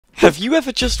Have you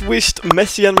ever just wished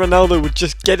Messi and Ronaldo would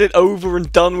just get it over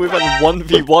and done with and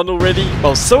 1v1 already?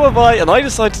 Well, so have I, and I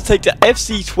decided to take to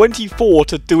FC24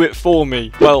 to do it for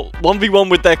me. Well, 1v1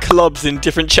 with their clubs in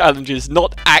different challenges,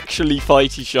 not actually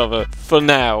fight each other, for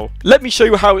now. Let me show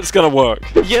you how it's gonna work.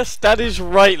 Yes, that is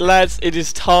right, lads, it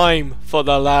is time for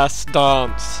the last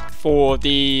dance for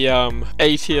the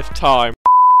 80th time.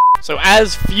 So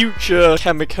as future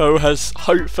Chemico has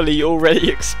hopefully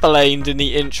already explained in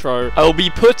the intro, I will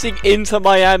be putting Inter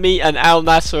Miami and Al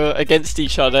Nassr against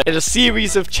each other in a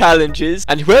series of challenges,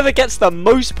 and whoever gets the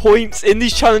most points in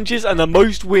these challenges and the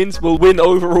most wins will win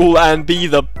overall and be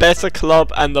the better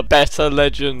club and the better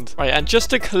legend. Right, and just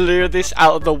to clear this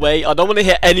out of the way, I don't want to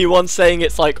hear anyone saying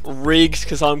it's like rigged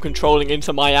because I'm controlling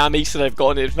Inter Miami so they've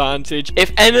got an advantage.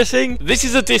 If anything, this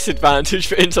is a disadvantage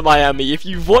for Inter Miami. If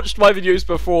you've watched my videos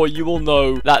before, you will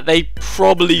know that they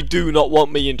probably do not want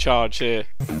me in charge here.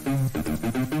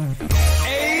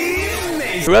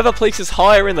 Whoever places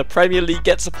higher in the Premier League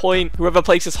gets a point. Whoever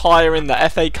places higher in the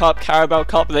FA Cup, Carabao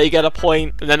Cup, they get a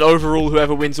point. And then overall,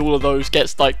 whoever wins all of those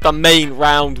gets like the main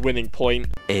round winning point.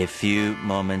 A few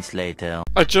moments later.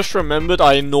 I just remembered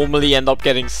I normally end up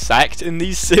getting sacked in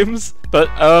these sims. But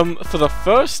for the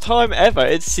first time ever,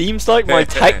 it seems like my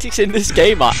tactics in this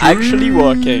game are actually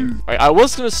working. Right, I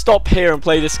was going to stop here and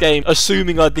play this game,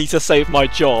 assuming I'd need to save my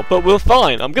job. But we're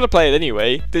fine. I'm going to play it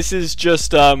anyway. This is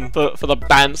just for the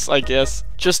bants, I guess.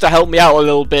 Just to help me out a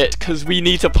little bit, because we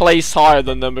need to place higher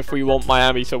than them if we want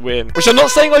Miami to win. Which I'm not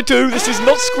saying I do. This is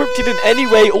not scripted in any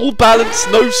way. All balanced,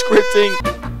 no scripting.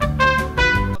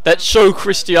 Let's show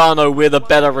Cristiano we're the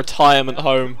better retirement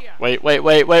home. Wait.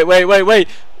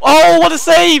 Oh, what a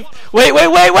save! Wait!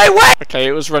 Okay,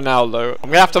 it was Ronaldo. I'm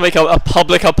gonna have to make a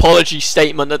public apology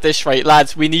statement at this rate.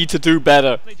 Lads, we need to do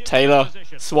better. Taylor.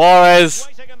 Suarez!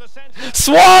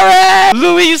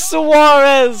 Luis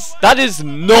Suarez! That is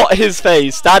not his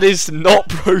face. That is not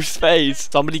Bruce's face.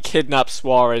 Somebody kidnapped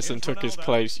Suarez and took his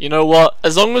place. You know what?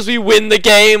 As long as we win the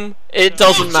game, it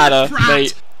doesn't matter,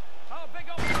 mate.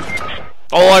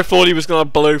 Oh, I thought he was going to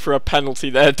blow for a penalty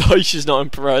there. Dyche is not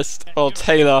impressed. Oh,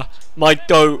 Taylor. My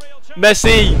goat.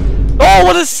 Messi! Oh,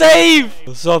 what a save!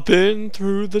 'Cause I've been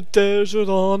through the desert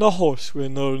on a horse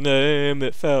with no name.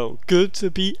 It felt good to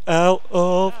be out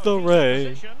of the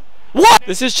rain. What?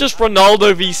 This is just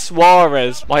Ronaldo v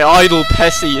Suarez. My idol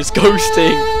Pessi is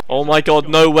ghosting. Oh my god,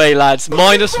 no way, lads.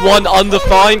 -1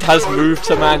 undefined has moved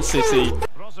to Man City.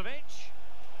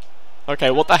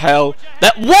 Okay, what the hell?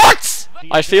 What?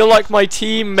 I feel like my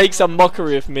team makes a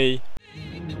mockery of me.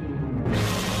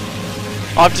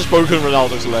 I've just broken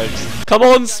Ronaldo's legs. Come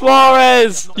on,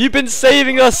 Suarez! You've been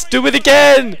saving us! Do it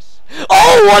again!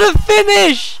 Oh, what a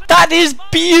finish! That is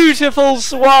beautiful,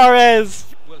 Suarez!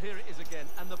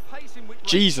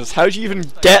 Jesus, how do you even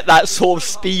get that sort of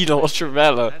speed on a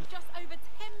Trivella?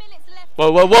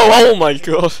 Whoa, oh my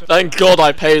god. Thank god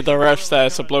I paid the refs there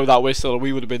to blow that whistle, or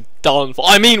we would have been done for.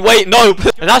 I mean, wait, no!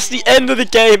 And that's the end of the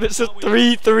game. It's a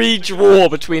 3-3 draw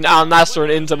between Al Nassr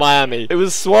and Inter Miami. It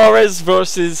was Suarez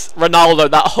versus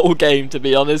Ronaldo that whole game, to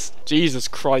be honest. Jesus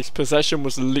Christ, possession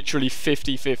was literally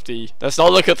 50-50. Let's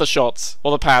not look at the shots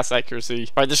or the pass accuracy.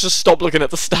 Right, let's just stop looking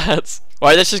at the stats.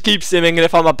 Right, let's just keep simming, and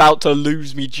if I'm about to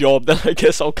lose me job, then I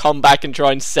guess I'll come back and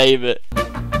try and save it.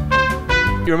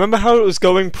 You remember how it was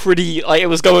going pretty, like it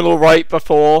was going alright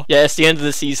before? Yeah, it's the end of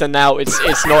the season now.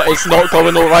 It's not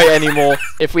going alright anymore.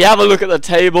 If we have a look at the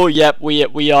table, yep,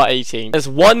 we are 18. There's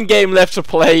one game left to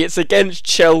play. It's against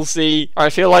Chelsea. I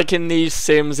feel like in these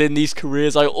sims, in these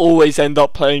careers, I always end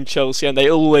up playing Chelsea and they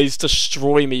always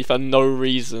destroy me for no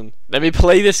reason. Let me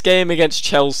play this game against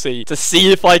Chelsea to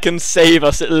see if I can save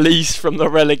us at least from the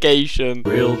relegation.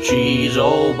 Real cheese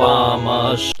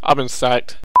Obama. I've been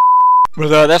sacked.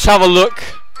 But let's have a look.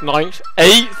 9th,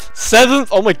 8th, 7th.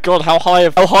 Oh my god, how high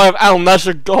have Al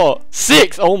Nassr got?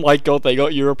 6th. Oh my god, they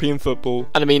got European football.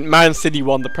 And I mean, Man City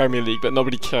won the Premier League, but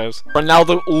nobody cares.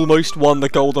 Ronaldo almost won the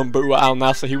Golden Boot at Al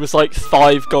Nassr. He was like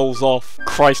 5 goals off.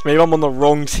 Christ, maybe I'm on the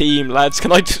wrong team, lads.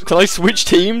 Can I switch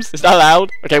teams? Is that allowed?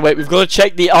 Okay, wait, we've got to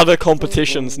check the other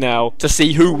competitions now to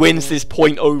see who wins this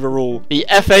point overall. The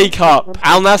FA Cup.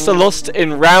 Al Nassr lost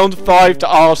in round 5 to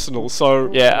Arsenal,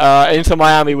 so yeah, Inter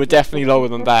Miami were definitely lower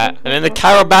than that. And in the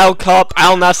Carabao Cup,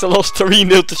 Al Nassr lost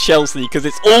 3-0 to Chelsea, because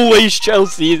it's always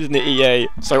Chelsea, isn't it, EA?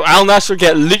 So Al Nassr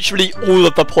get literally all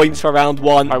of the points for round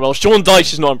 1. Alright, well, Sean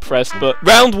Dyche is not impressed, but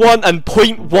round 1 and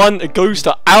point 1 goes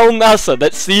to Al Nassr.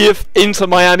 Let's see if Inter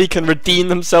Miami can redeem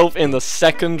themselves in the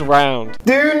second round.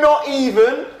 Do not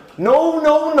even No,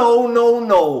 no, no, no,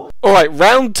 no. Alright,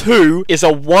 round 2 is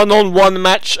a one-on-one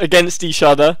match against each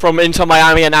other from Inter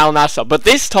Miami and Al Nassr. But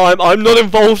this time, I'm not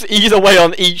involved either way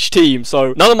on each team.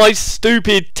 So, none of my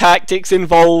stupid tactics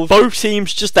involved. Both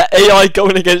teams, just the AI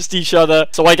going against each other.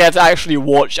 So I get to actually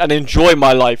watch and enjoy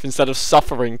my life instead of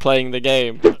suffering playing the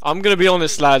game. I'm gonna be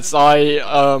honest, lads. I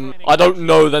don't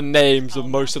know the names of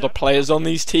most of the players on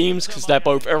these teams because they're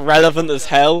both irrelevant as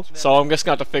hell. So I'm just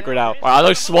gonna have to figure it out. Right, I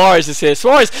know Suarez is here.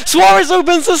 Suarez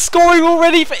opens the scoring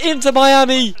already for Inter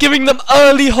Miami, giving them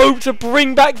early hope to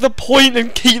bring back the point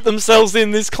and keep themselves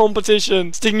in this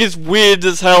competition. Sticking his weird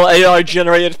as hell AI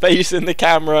generated face in the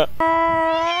camera.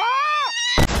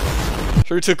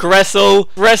 Through to Gressel.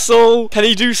 Gressel, can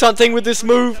he do something with this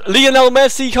move? Lionel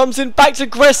Messi comes in, back to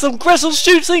Gressel. Gressel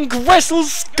shoots and Gressel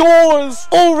scores!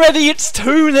 Already it's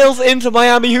 2-0 into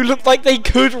Miami, who look like they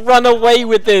could run away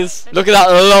with this. Look at that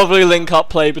lovely link-up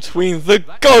play between the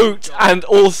GOAT and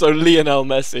also Lionel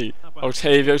Messi.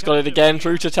 Otavio's got it again,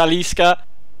 through to Talisca.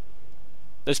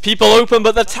 There's people open,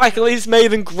 but the tackle is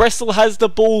made and Gressel has the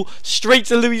ball straight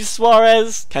to Luis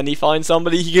Suarez. Can he find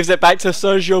somebody? He gives it back to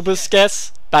Sergio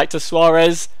Busquets. Back to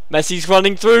Suarez. Messi's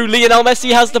running through. Lionel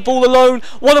Messi has the ball alone.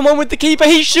 One-on-one with the keeper.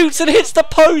 He shoots and hits the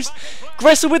post.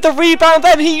 Gressel with the rebound.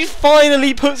 Then he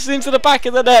finally puts it into the back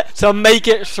of the net to make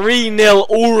it 3-0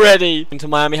 already. Inter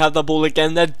Miami have the ball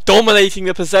again. They're dominating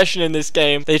the possession in this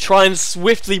game. They try and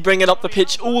swiftly bring it up the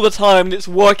pitch all the time, and it's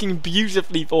working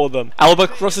beautifully for them. Alba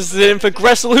crosses it in for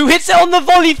Gressel, who hits it on the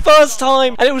volley first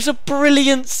time. And it was a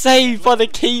brilliant save by the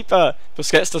keeper.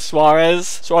 Busquets to Suarez.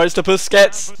 Suarez to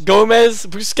Busquets. Gomez.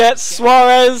 Busquets.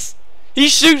 Suarez. He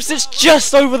shoots, it's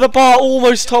just over the bar,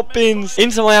 almost top bins.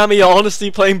 Inter Miami are honestly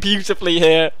playing beautifully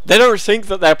here. They don't think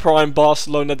that they're prime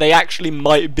Barcelona, they actually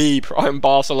might be prime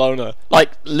Barcelona.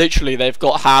 Like, literally, they've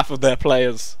got half of their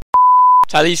players.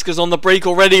 Talisca's on the break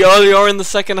already, earlier in the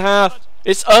second half.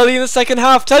 It's early in the second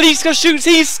half. Talisca shoots,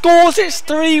 he scores, it's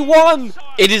 3-1.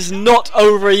 It is not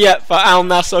over yet for Al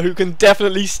Nassr, who can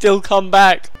definitely still come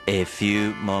back. A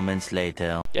few moments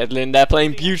later. Gedlin, they're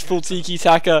playing beautiful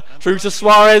tiki-taka. Through to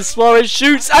Suarez. Suarez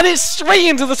shoots, and it's straight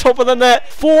into the top of the net.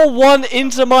 4-1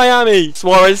 into Miami.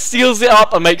 Suarez seals it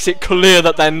up and makes it clear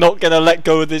that they're not going to let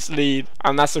go of this lead.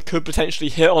 And Nassr could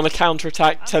potentially hit on a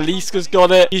counter-attack. Talisca's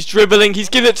got it. He's dribbling. He's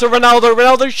given it to Ronaldo.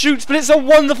 Ronaldo shoots, but it's a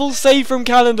wonderful save from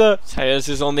Calendar. Tejas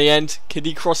is on the end. Could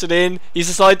he cross it in? He's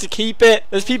decided to keep it.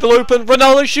 There's people open.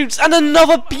 Ronaldo shoots, and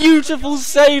another beautiful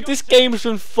save. This game has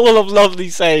been full of lovely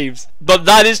saves. But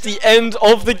that is the end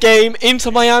of the game.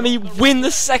 Inter Miami win the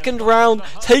second round,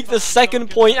 take the second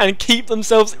point, and keep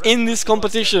themselves in this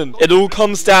competition. It all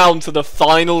comes down to the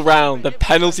final round, the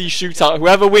penalty shootout.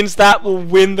 Whoever wins that will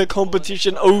win the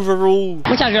competition overall.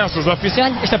 Muchas gracias,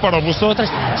 oficial. Este para vosotros.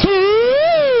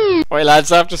 Alright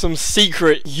lads, after some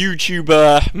secret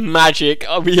YouTuber magic,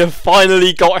 we have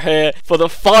finally got here for the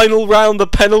final round, the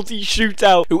penalty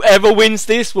shootout. Whoever wins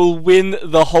this will win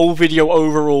the whole video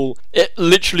overall. It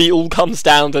literally all comes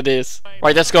down to this.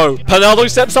 Right, let's go. Ronaldo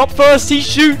steps up first, he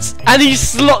shoots, and he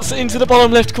slots it into the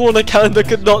bottom left corner. Calendar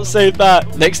could not save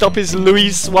that. Next up is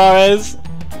Luis Suarez,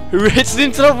 who hits it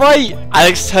into the right.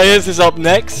 Alex Tejas is up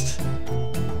next.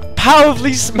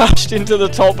 Powerfully smashed into the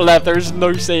top left. There is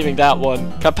no saving that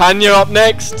one. Campagna up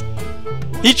next.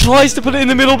 He tries to put it in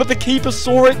the middle, but the keeper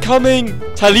saw it coming.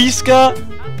 Talisca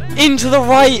into the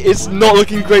right. It's not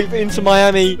looking great for Inter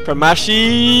Miami.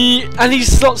 Pramashi, and he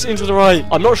slots into the right.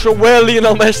 I'm not sure where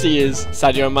Lionel Messi is.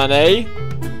 Sadio Mane,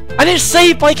 and it's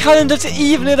saved by Calendar to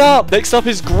even it up. Next up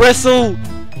is Gressel,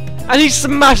 and he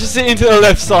smashes it into the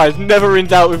left side. Never in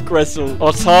doubt with Gressel.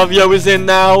 Otavio is in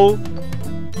now,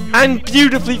 and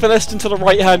beautifully finessed into the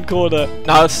right-hand corner.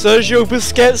 Now, if Sergio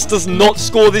Busquets does not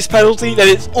score this penalty, then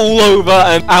it's all over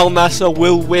and Al Nassr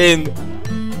will win.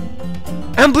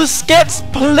 And Busquets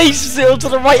places it onto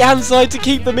the right-hand side to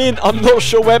keep them in. I'm not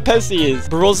sure where Pessi is.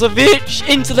 Brozovic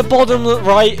into the bottom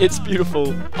right. It's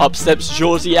beautiful. Up steps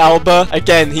Jordi Alba.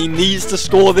 Again, he needs to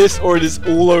score this or it is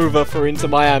all over for Inter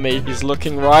Miami. He's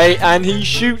looking right and he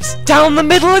shoots down the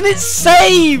middle and it's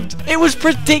saved. It was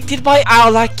predicted by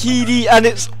Al Akidi and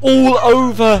it's all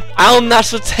over. Al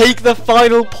Nassr take the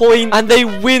final point and they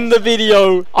win the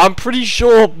video. I'm pretty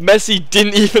sure Messi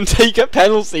didn't even take a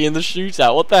penalty in the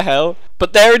shootout. What the hell?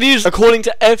 But there it is. According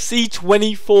to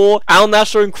FC24, Al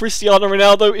Nassr and Cristiano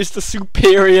Ronaldo is the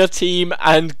superior team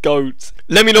and GOAT.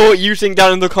 Let me know what you think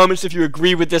down in the comments if you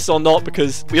agree with this or not,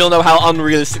 because we all know how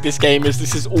unrealistic this game is.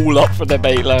 This is all up for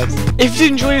debate, lads. If you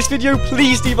did enjoy this video,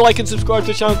 please leave a like and subscribe to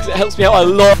the channel because it helps me out a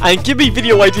lot. And give me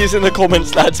video ideas in the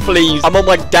comments, lads, please. I'm on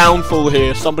my downfall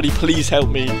here. Somebody please help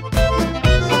me.